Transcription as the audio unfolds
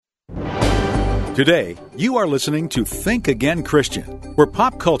Today, you are listening to Think Again Christian, where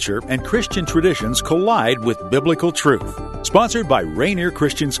pop culture and Christian traditions collide with biblical truth. Sponsored by Rainier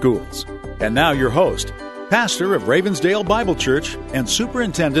Christian Schools. And now your host, pastor of Ravensdale Bible Church and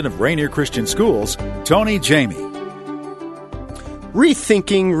superintendent of Rainier Christian Schools, Tony Jamie.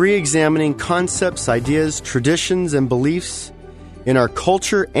 Rethinking, re-examining concepts, ideas, traditions, and beliefs in our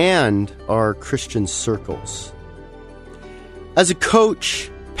culture and our Christian circles. As a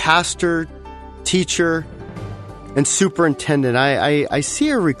coach, pastor, teacher, and superintendent, I see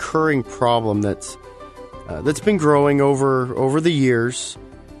a recurring problem that's been growing over the years,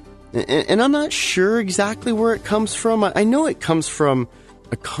 and I'm not sure exactly where it comes from. I know it comes from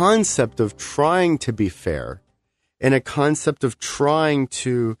a concept of trying to be fair and a concept of trying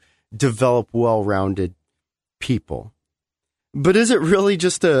to develop well-rounded people. But is it really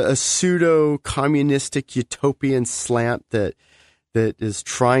just a pseudo-communistic utopian slant that is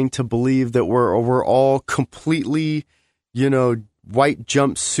trying to believe that we're all completely, white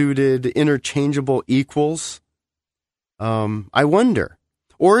jumpsuited, interchangeable equals? I wonder.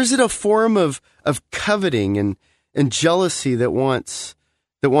 Or is it a form of coveting and jealousy that wants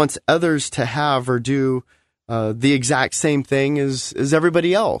others to have or do the exact same thing as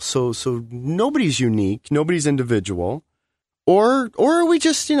everybody else? So nobody's unique, nobody's individual. Or are we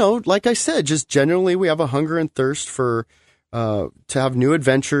just, like I said, just generally we have a hunger and thirst for to have new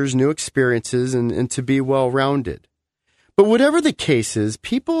adventures, new experiences, and to be well-rounded. But whatever the case is,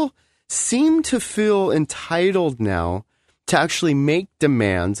 people seem to feel entitled now to actually make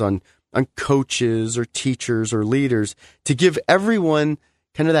demands on coaches or teachers or leaders to give everyone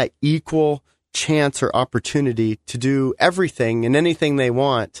kind of that equal chance or opportunity to do everything and anything they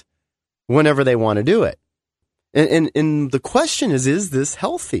want whenever they want to do it. And the question is this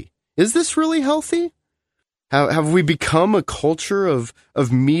healthy? Is this really healthy? Have we become a culture of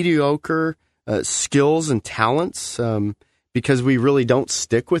mediocre skills and talents because we really don't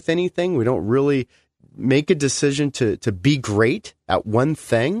stick with anything? We don't really make a decision to be great at one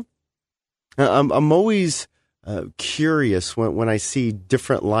thing? I'm always curious when I see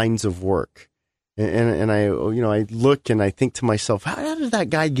different lines of work. And I look and I think to myself, how did that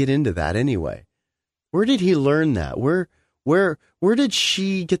guy get into that anyway? Where did he learn that? Where did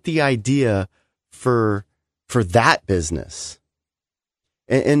she get the idea for that business?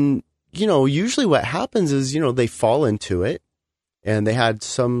 And usually what happens is, they fall into it and they had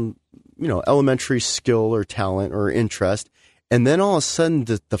some, elementary skill or talent or interest. And then all of a sudden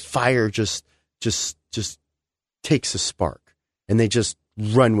the fire just takes a spark and they just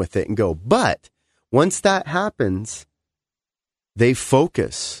run with it and go. But once that happens, they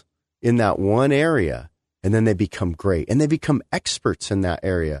focus in that one area and then they become great and they become experts in that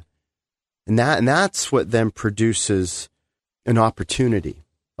area. And that's what then produces an opportunity,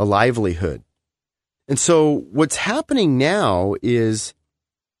 a livelihood. And so what's happening now is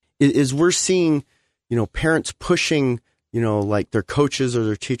we're seeing, parents pushing, like their coaches or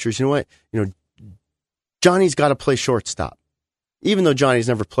their teachers, Johnny's got to play shortstop, even though Johnny's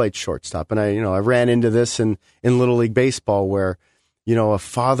never played shortstop. And I ran into this in Little League Baseball where, a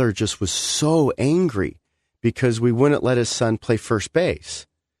father just was so angry because we wouldn't let his son play first base.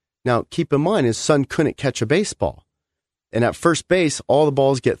 Now, keep in mind, his son couldn't catch a baseball. And at first base, all the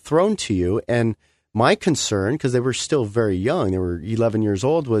balls get thrown to you. And my concern, because they were still very young, they were 11 years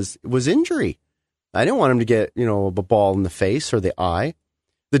old, was injury. I didn't want him to get, a ball in the face or the eye.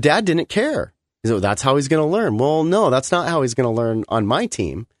 The dad didn't care. He said, that's how he's going to learn. Well, no, that's not how he's going to learn on my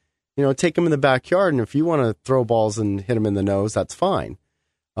team. Take him in the backyard, and if you want to throw balls and hit him in the nose, that's fine.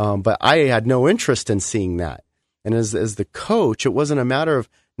 But I had no interest in seeing that. And as the coach, it wasn't a matter of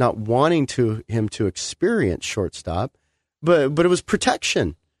not wanting him to experience shortstop, but it was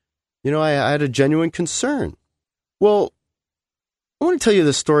protection. I had a genuine concern. Well, I want to tell you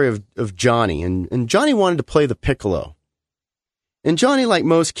the story of Johnny, and Johnny wanted to play the Piccolo. And Johnny, like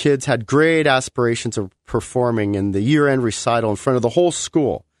most kids, had great aspirations of performing in the year-end recital in front of the whole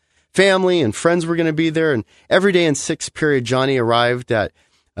school. Family and friends were going to be there, and every day in sixth period, Johnny arrived at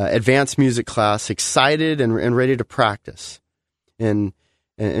advanced music class, excited and ready to practice. And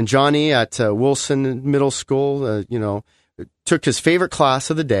Johnny at Wilson Middle School, took his favorite class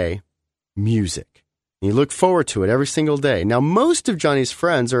of the day, music. And he looked forward to it every single day. Now, most of Johnny's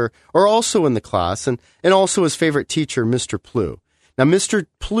friends are also in the class, and also his favorite teacher, Mr. Plew. Now, Mr.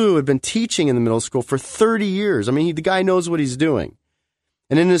 Plew had been teaching in the middle school for 30 years. I mean, the guy knows what he's doing.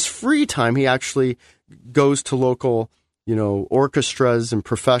 And in his free time, he actually goes to local, orchestras and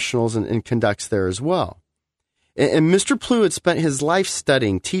professionals and conducts there as well. And Mr. Plew had spent his life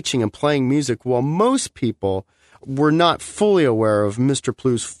studying, teaching, and playing music, while most people were not fully aware of Mr.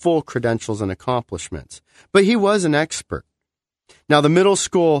 Plou's full credentials and accomplishments. But he was an expert. Now, the middle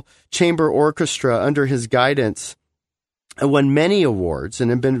school chamber orchestra, under his guidance, won many awards and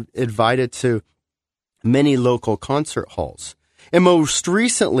had been invited to many local concert halls. And most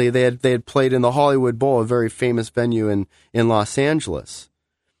recently, they had played in the Hollywood Bowl, a very famous venue in Los Angeles.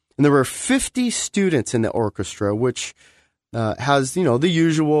 And there were 50 students in the orchestra, which has, the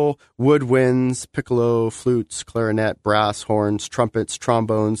usual woodwinds, piccolo, flutes, clarinet, brass, horns, trumpets,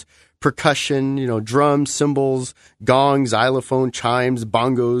 trombones, percussion, drums, cymbals, gongs, xylophone, chimes,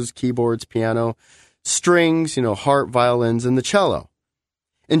 bongos, keyboards, piano, strings, harp, violins, and the cello.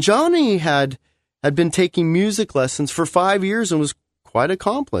 And Johnny had been taking music lessons for 5 years and was quite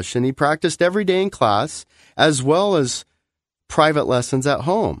accomplished. And he practiced every day in class as well as private lessons at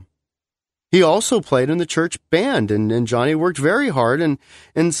home. He also played in the church band, and Johnny worked very hard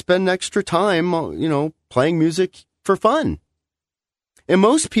and spent extra time, playing music for fun. And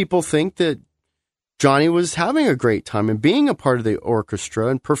most people think that Johnny was having a great time and being a part of the orchestra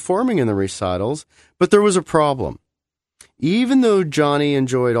and performing in the recitals, but there was a problem. Even though Johnny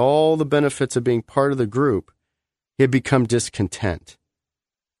enjoyed all the benefits of being part of the group, he had become discontent.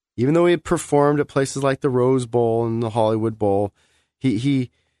 Even though he had performed at places like the Rose Bowl and the Hollywood Bowl, he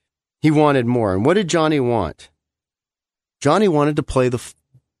wanted more. And what did Johnny want? Johnny wanted to play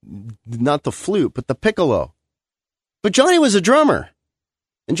not the flute, but the piccolo. But Johnny was a drummer.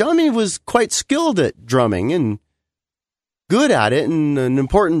 And Johnny was quite skilled at drumming and good at it and an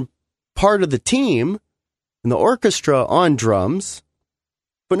important part of the team and the orchestra on drums,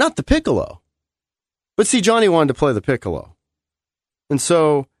 but not the piccolo. But see, Johnny wanted to play the piccolo. And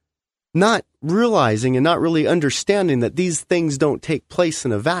so, not realizing and not really understanding that these things don't take place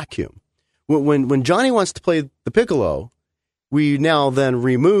in a vacuum. When Johnny wants to play the piccolo, we now then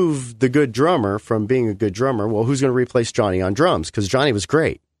remove the good drummer from being a good drummer. Well, who's going to replace Johnny on drums? Because Johnny was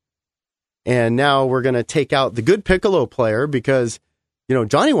great. And now we're going to take out the good piccolo player because,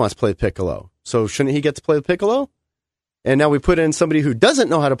 Johnny wants to play the piccolo. So shouldn't he get to play the piccolo? And now we put in somebody who doesn't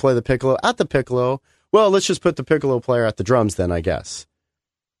know how to play the piccolo at the piccolo. Well, let's just put the piccolo player at the drums then, I guess.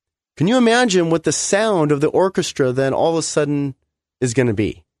 Can you imagine what the sound of the orchestra then all of a sudden is going to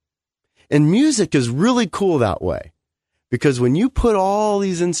be? And music is really cool that way. Because when you put all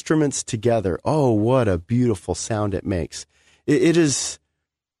these instruments together, oh, what a beautiful sound it makes. It is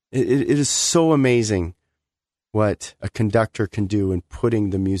so amazing what a conductor can do in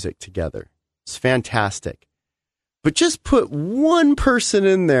putting the music together. It's fantastic. But just put one person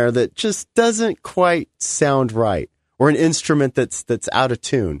in there that just doesn't quite sound right, or an instrument that's out of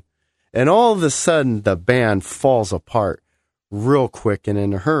tune. And all of a sudden, the band falls apart real quick and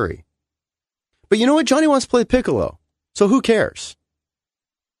in a hurry. But you know what? Johnny wants to play piccolo. So who cares?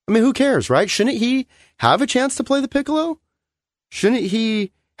 I mean, who cares, right? Shouldn't he have a chance to play the piccolo? Shouldn't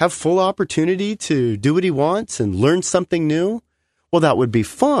he have full opportunity to do what he wants and learn something new? Well, that would be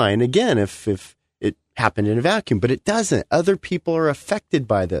fine, again, if it happened in a vacuum. But it doesn't. Other people are affected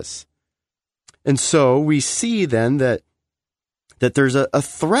by this. And so we see then that there's a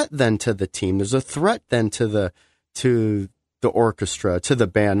threat then to the team. There's a threat then to the orchestra, to the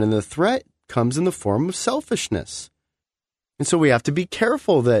band. And the threat comes in the form of selfishness. And so we have to be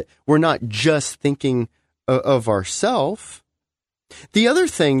careful that we're not just thinking of ourselves. The other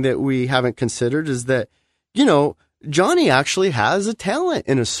thing that we haven't considered is that, Johnny actually has a talent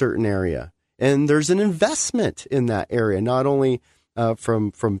in a certain area. And there's an investment in that area, not only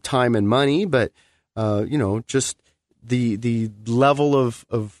from time and money, but, just the level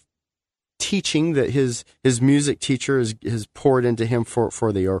of teaching that his music teacher has poured into him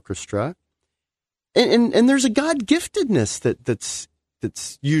for the orchestra. And there's a God-giftedness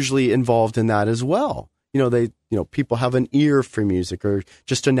that's usually involved in that as well. People have an ear for music or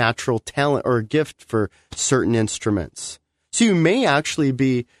just a natural talent or a gift for certain instruments. So you may actually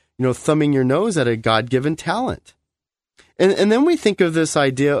be, thumbing your nose at a God-given talent. And then we think of this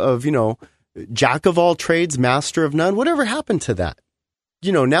idea of, jack of all trades, master of none. Whatever happened to that?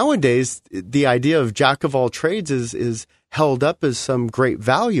 Nowadays, the idea of jack of all trades is held up as some great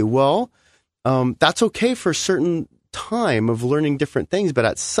value. Well, that's okay for a certain time of learning different things, but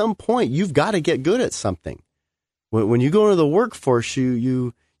at some point you've got to get good at something. When you go into the workforce,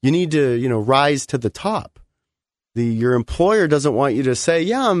 you need to rise to the top. Your employer doesn't want you to say,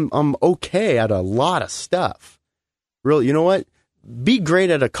 yeah, I'm okay at a lot of stuff. Really, you know what? Be great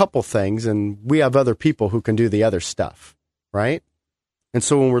at a couple things, and we have other people who can do the other stuff, right? And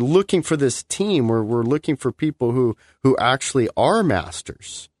so when we're looking for this team, we're looking for people who actually are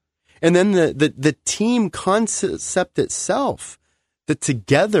masters. And then the team concept itself, that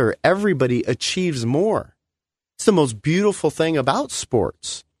together everybody achieves more. It's the most beautiful thing about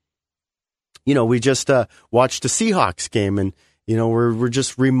sports. You know, we just watched a Seahawks game, and you know, we're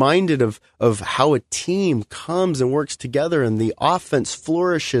just reminded of how a team comes and works together, and the offense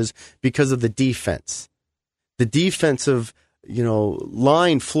flourishes because of the defense. The defensive, you know,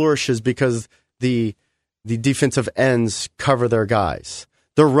 line flourishes because the defensive ends cover their guys.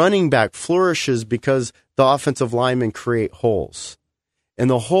 The running back flourishes because the offensive linemen create holes. And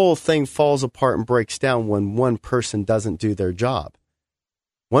the whole thing falls apart and breaks down when one person doesn't do their job.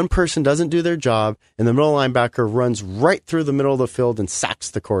 One person doesn't do their job, and the middle linebacker runs right through the middle of the field and sacks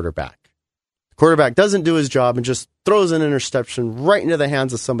the quarterback. The quarterback doesn't do his job and just throws an interception right into the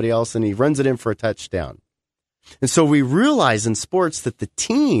hands of somebody else, and he runs it in for a touchdown. And so we realize in sports that the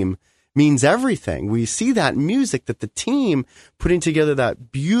team means everything. We see that in music, that the team putting together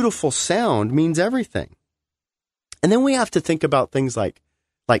that beautiful sound means everything. And then we have to think about things like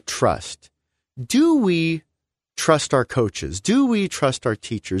trust. Do we trust our coaches? Do we trust our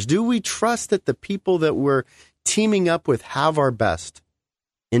teachers? Do we trust that the people that we're teaming up with have our best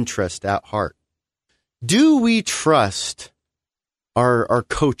interest at heart? Do we trust our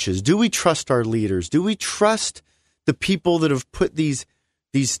coaches? Do we trust our leaders? Do we trust the people that have put these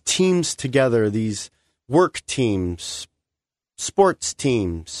teams together, these work teams, sports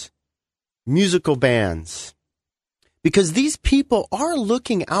teams, musical bands? Because these people are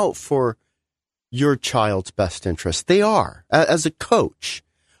looking out for your child's best interest. They are. As a coach,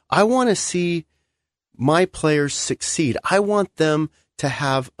 I want to see my players succeed. I want them to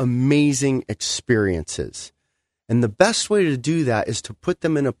have amazing experiences. And the best way to do that is to put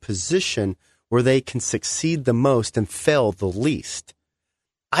them in a position where they can succeed the most and fail the least.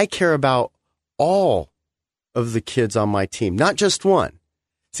 I care about all of the kids on my team, not just one.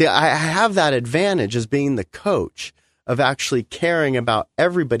 See, I have that advantage as being the coach of actually caring about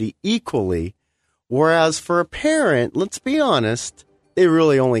everybody equally, whereas for a parent, let's be honest, they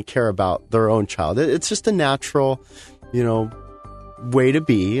really only care about their own child. It's just a natural, you know, way to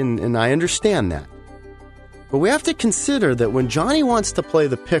be, and I understand that. But we have to consider that when Johnny wants to play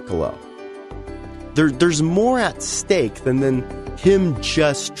the piccolo, there's more at stake than him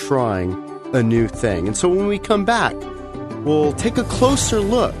just trying a new thing. And so when we come back, we'll take a closer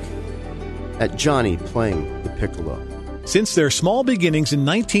look at Johnny playing the piccolo. Since their small beginnings in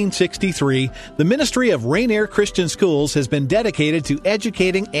 1963, the Ministry of Rainier Christian Schools has been dedicated to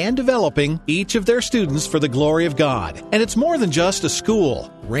educating and developing each of their students for the glory of God. And it's more than just a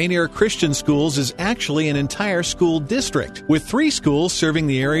school. Rainier Christian Schools is actually an entire school district, with 3 schools serving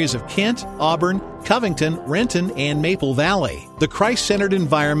the areas of Kent, Auburn, Covington, Renton, and Maple Valley. The Christ-centered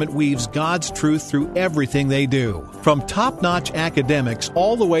environment weaves God's truth through everything they do, from top-notch academics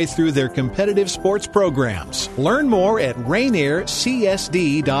all the way through their competitive sports programs. Learn more at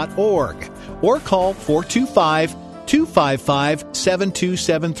rainiercsd.org or call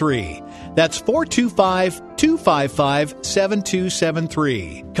 425-255-7273. That's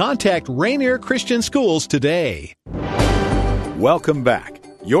 425-255-7273. Contact Rainier Christian Schools today. Welcome back.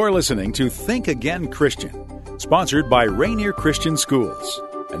 You're listening to Think Again Christian, sponsored by Rainier Christian Schools.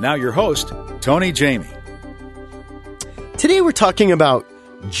 And now your host, Tony Jamie. Today we're talking about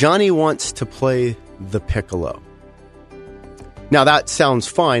Johnny wants to play the piccolo. Now that sounds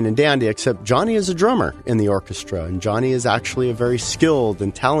fine and dandy, except Johnny is a drummer in the orchestra, and Johnny is actually a very skilled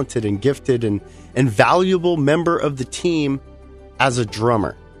and talented and gifted and valuable member of the team as a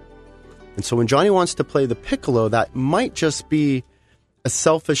drummer. And so when Johnny wants to play the piccolo, that might just be a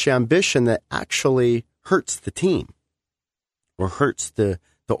selfish ambition that actually hurts the team or hurts the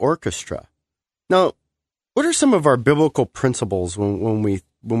orchestra. Now, what are some of our biblical principles when we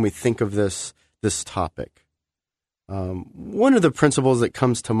think of this topic? One of the principles that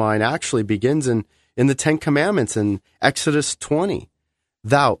comes to mind actually begins in the 10 Commandments in Exodus 20.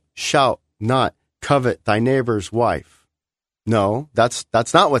 Thou shalt not covet thy neighbor's wife. No, that's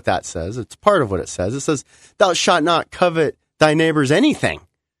not what that says. It's part of what it says. It says, thou shalt not covet thy neighbor's anything,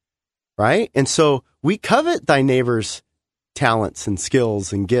 right? And so we covet thy neighbor's talents and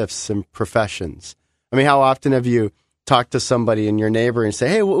skills and gifts and professions. I mean, how often have you talked to somebody and your neighbor and say,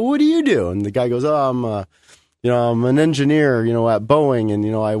 hey, what do you do? And the guy goes, oh, I'm an engineer, at Boeing,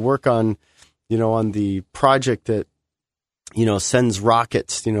 and, I work on the project that, sends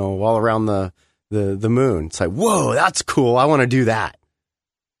rockets, all around the moon. It's like, whoa, that's cool. I want to do that.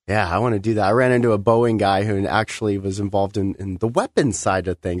 Yeah, I want to do that. I ran into a Boeing guy who actually was involved in the weapons side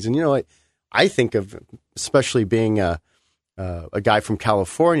of things. And, I think of, especially being a guy from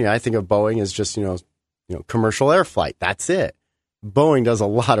California, I think of Boeing as just, commercial air flight. That's it. Boeing does a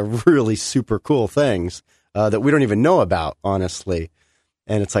lot of really super cool things that we don't even know about, honestly.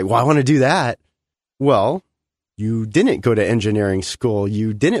 And it's like, well, I want to do that. Well, you didn't go to engineering school.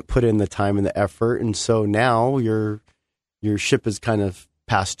 You didn't put in the time and the effort. And so now your ship has kind of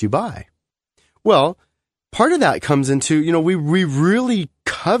passed you by. Well, part of that comes into, we really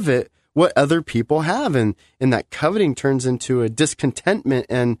covet what other people have. And that coveting turns into a discontentment.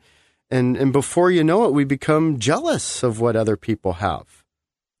 And before you know it, we become jealous of what other people have.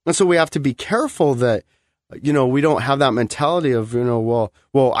 And so we have to be careful that, we don't have that mentality of, well,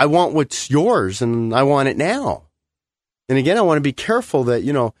 I want what's yours and I want it now. And again, I want to be careful that,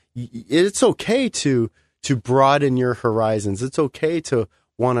 it's okay to broaden your horizons. It's okay to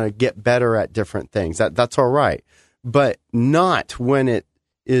want to get better at different things. That's all right. But not when it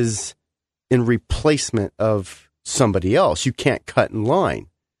is in replacement of somebody else. You can't cut in line.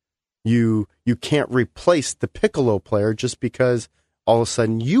 You can't replace the Piccolo player just because all of a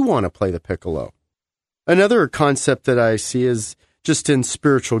sudden you want to play the Piccolo. Another concept that I see is just in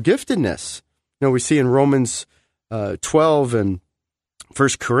spiritual giftedness. We see in Romans 12 and 1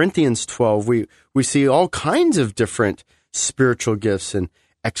 Corinthians 12, we see all kinds of different spiritual gifts and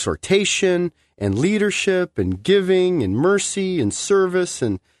exhortation and leadership and giving and mercy and service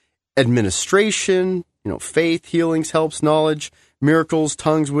and administration, faith, healings, helps, knowledge, miracles,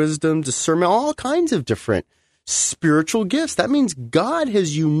 tongues, wisdom, discernment, all kinds of different spiritual gifts. That means God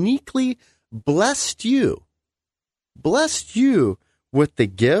has uniquely blessed you with the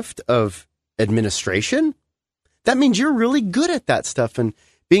gift of administration. That means you're really good at that stuff. And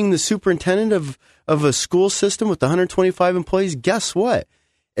being the superintendent of a school system with 125 employees, guess what?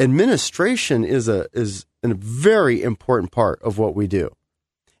 Administration is a very important part of what we do.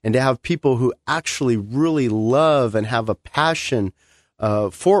 And to have people who actually really love and have a passion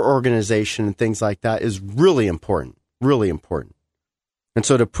for organization and things like that is really important, really important. And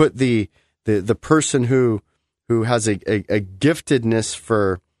so to put the person who has a giftedness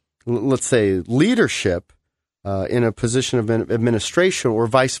for, let's say, leadership in a position of administration or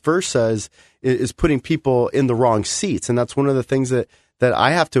vice versa is putting people in the wrong seats. And that's one of the things that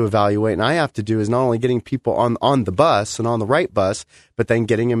I have to evaluate and I have to do is not only getting people on the bus and on the right bus, but then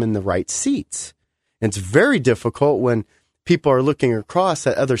getting them in the right seats. And it's very difficult when people are looking across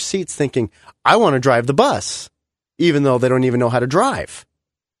at other seats thinking, I want to drive the bus, even though they don't even know how to drive,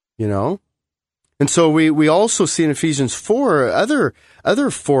 And so we also see in Ephesians 4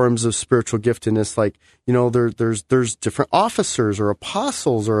 other forms of spiritual giftedness, like, there's different officers or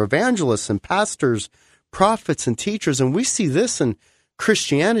apostles or evangelists and pastors, prophets and teachers. And we see this in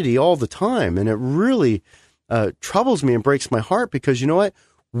Christianity all the time. And it really troubles me and breaks my heart because you know what?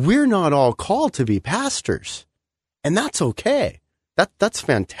 We're not all called to be pastors. And that's okay. That's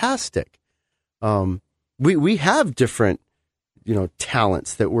fantastic. We have different,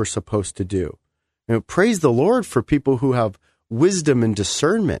 talents that we're supposed to do. Praise the Lord for people who have wisdom and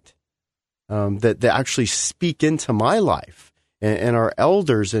discernment that actually speak into my life and are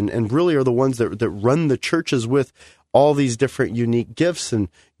elders and really are the ones that run the churches with all these different unique gifts and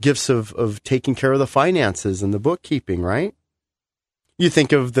gifts of taking care of the finances and the bookkeeping, right? You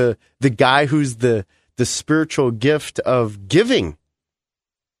think of the guy who's the spiritual gift of giving.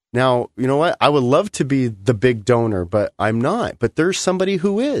 Now, you know what? I would love to be the big donor, but I'm not. But there's somebody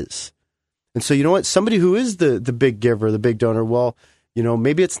who is. And so, you know what? Somebody who is the big giver, the big donor, well,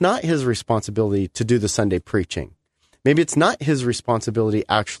 maybe it's not his responsibility to do the Sunday preaching. Maybe it's not his responsibility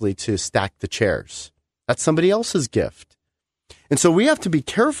actually to stack the chairs. That's somebody else's gift. And so we have to be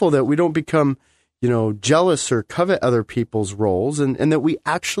careful that we don't become, jealous or covet other people's roles and that we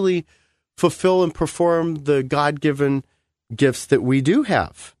actually fulfill and perform the God-given gifts that we do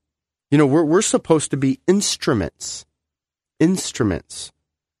have. We're supposed to be instruments.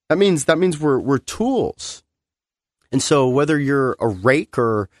 That means we're tools. And so whether you're a rake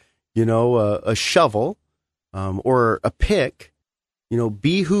or, a shovel, or a pick,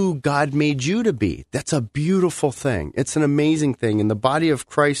 be who God made you to be. That's a beautiful thing. It's an amazing thing. And the body of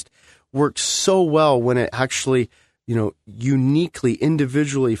Christ works so well when it actually, uniquely,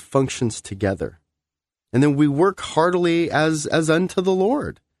 individually functions together. And then we work heartily as unto the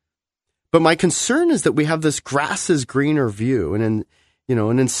Lord. But my concern is that we have this grass is greener view. And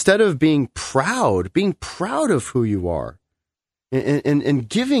instead of being proud of who you are and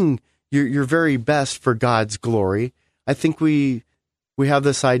giving your very best for God's glory, I think we have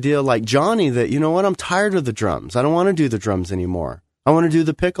this idea like Johnny that, I'm tired of the drums. I don't want to do the drums anymore. I want to do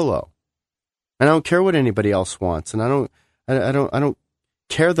the piccolo. And I don't care what anybody else wants. And I don't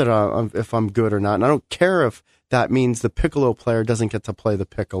care that if I'm good or not. And I don't care if that means the piccolo player doesn't get to play the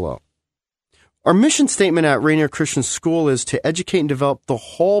piccolo. Our mission statement at Rainier Christian School is to educate and develop the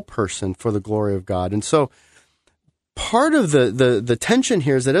whole person for the glory of God. And so part of the tension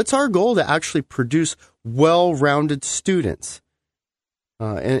here is that it's our goal to actually produce well-rounded students.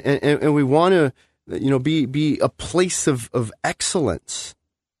 And we want to, be a place of excellence.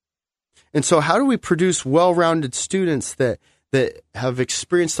 And so how do we produce well-rounded students that have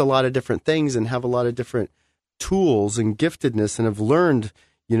experienced a lot of different things and have a lot of different tools and giftedness and have learned,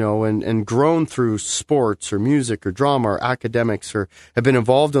 and grown through sports or music or drama or academics or have been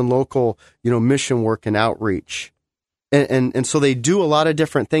involved in local, mission work and outreach. And so they do a lot of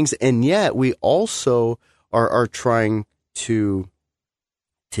different things. And yet we also are trying to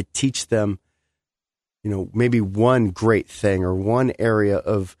teach them, maybe one great thing or one area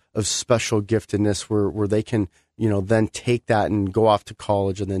of special giftedness where they can, then take that and go off to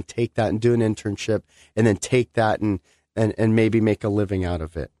college and then take that and do an internship and then take that and maybe make a living out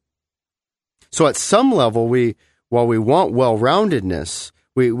of it. So at some level, while we want well-roundedness,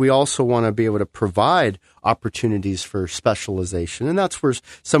 we also want to be able to provide opportunities for specialization. And that's where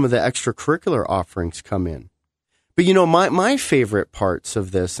some of the extracurricular offerings come in. But, my favorite parts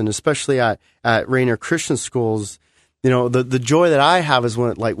of this, and especially at Rainier Christian Schools, the joy that I have is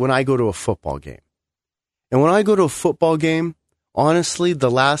when I go to a football game. And when I go to a football game, honestly,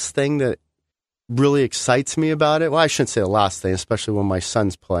 the last thing that really excites me about it, well, I shouldn't say the last thing, especially when my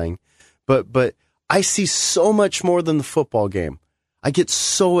son's playing, but I see so much more than the football game. I get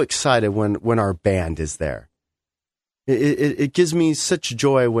so excited when our band is there. It gives me such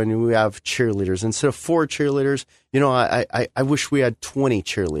joy when we have cheerleaders. Instead of 4 cheerleaders, I wish we had 20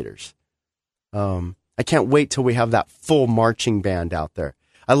 cheerleaders. I can't wait till we have that full marching band out there.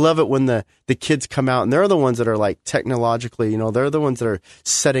 I love it when the kids come out, and they're the ones that are like technologically, they're the ones that are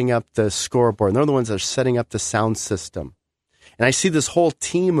setting up the scoreboard, and they're the ones that are setting up the sound system. And I see this whole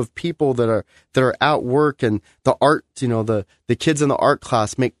team of people that are at work, and the art, the kids in the art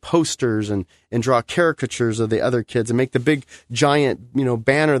class make posters and draw caricatures of the other kids and make the big giant,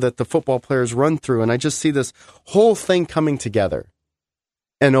 banner that the football players run through. And I just see this whole thing coming together.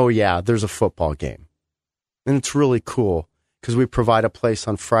 And oh yeah, there's a football game. And it's really cool because we provide a place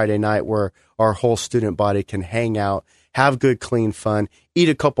on Friday night where our whole student body can hang out, have good, clean fun, eat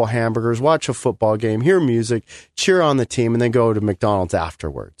a couple hamburgers, watch a football game, hear music, cheer on the team, and then go to McDonald's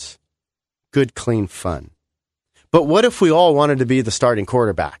afterwards. Good, clean fun. But what if we all wanted to be the starting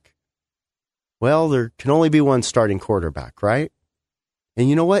quarterback? Well, there can only be one starting quarterback, right? And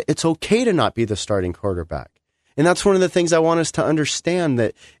you know what? It's okay to not be the starting quarterback. And that's one of the things I want us to understand,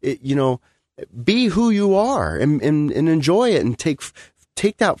 that, be who you are and enjoy it and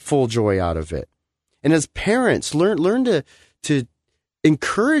take that full joy out of it. And as parents, learn to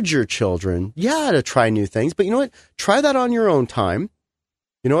encourage your children, to try new things. But you know what? Try that on your own time.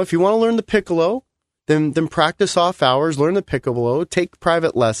 If you want to learn the piccolo, then practice off hours, learn the piccolo, take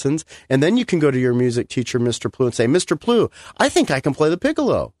private lessons, and then you can go to your music teacher, Mr. Plu, and say, Mr. Plu, I think I can play the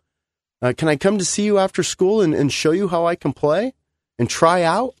piccolo. Can I come to see you after school and show you how I can play and try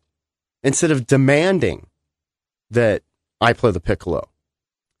out? Instead of demanding that I play the piccolo.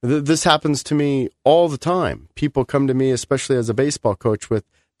 This happens to me all the time. People come to me, especially as a baseball coach, with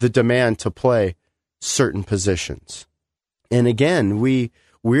the demand to play certain positions. And again,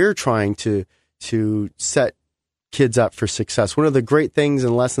 we're trying to set kids up for success. One of the great things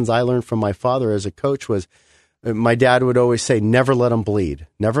and lessons I learned from my father as a coach was, my dad would always say, never let them bleed.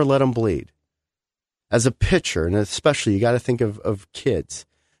 Never let them bleed. As a pitcher, and especially you got to think of kids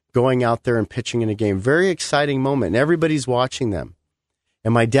going out there and pitching in a game. Very exciting moment, and everybody's watching them.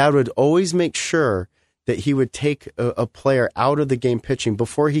 And my dad would always make sure that he would take a player out of the game pitching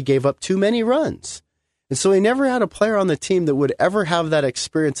before he gave up too many runs. And so he never had a player on the team that would ever have that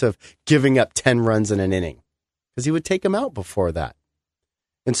experience of giving up 10 runs in an inning, because he would take him out before that.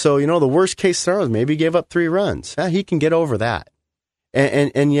 And so, the worst case scenario is maybe he gave up 3 runs. He can get over that.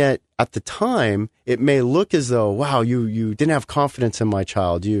 And yet at the time, it may look as though, wow, you didn't have confidence in my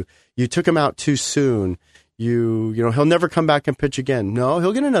child. You took him out too soon. He'll never come back and pitch again. No,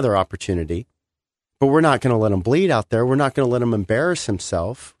 he'll get another opportunity, but we're not going to let him bleed out there. We're not going to let him embarrass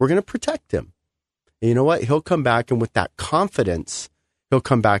himself. We're going to protect him. And you know what? He'll come back, and with that confidence, he'll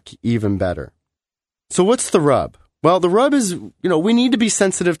come back even better. So what's the rub? Well, the rub is, we need to be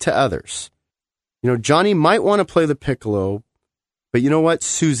sensitive to others. Johnny might want to play the piccolo, but you know what?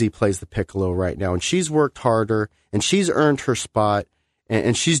 Susie plays the piccolo right now, and she's worked harder, and she's earned her spot,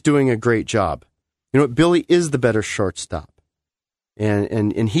 and she's doing a great job. Billy is the better shortstop,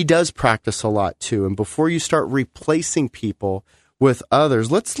 and he does practice a lot too. And before you start replacing people with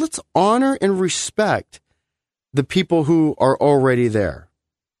others, let's honor and respect the people who are already there.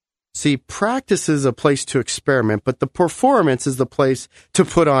 See, practice is a place to experiment, but the performance is the place to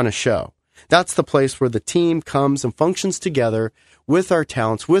put on a show. That's the place where the team comes and functions together with our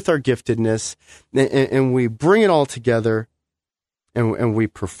talents, with our giftedness, and we bring it all together and we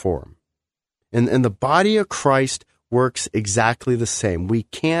perform. And the body of Christ works exactly the same. We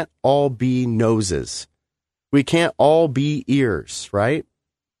can't all be noses. We can't all be ears, right?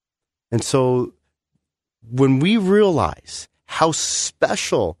 And so when we realize how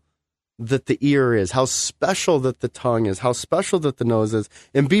special that the ear is, how special that the tongue is, how special that the nose is,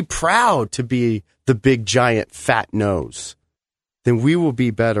 and be proud to be the big, giant, fat nose, then we will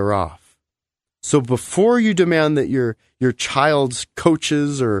be better off. So before you demand that your child's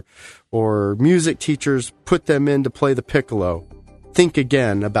coaches or music teachers put them in to play the piccolo, think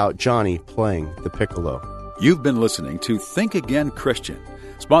again about Johnny playing the piccolo. You've been listening to Think Again Christian,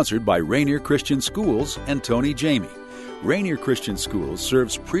 sponsored by Rainier Christian Schools and Tony Jamie. Rainier Christian Schools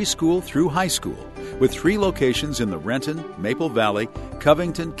serves preschool through high school with 3 locations in the Renton, Maple Valley,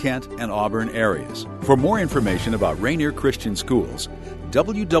 Covington, Kent, and Auburn areas. For more information about Rainier Christian Schools,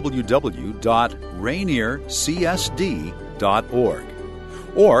 www.rainiercsd.org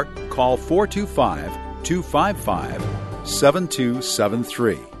or call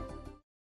 425-255-7273.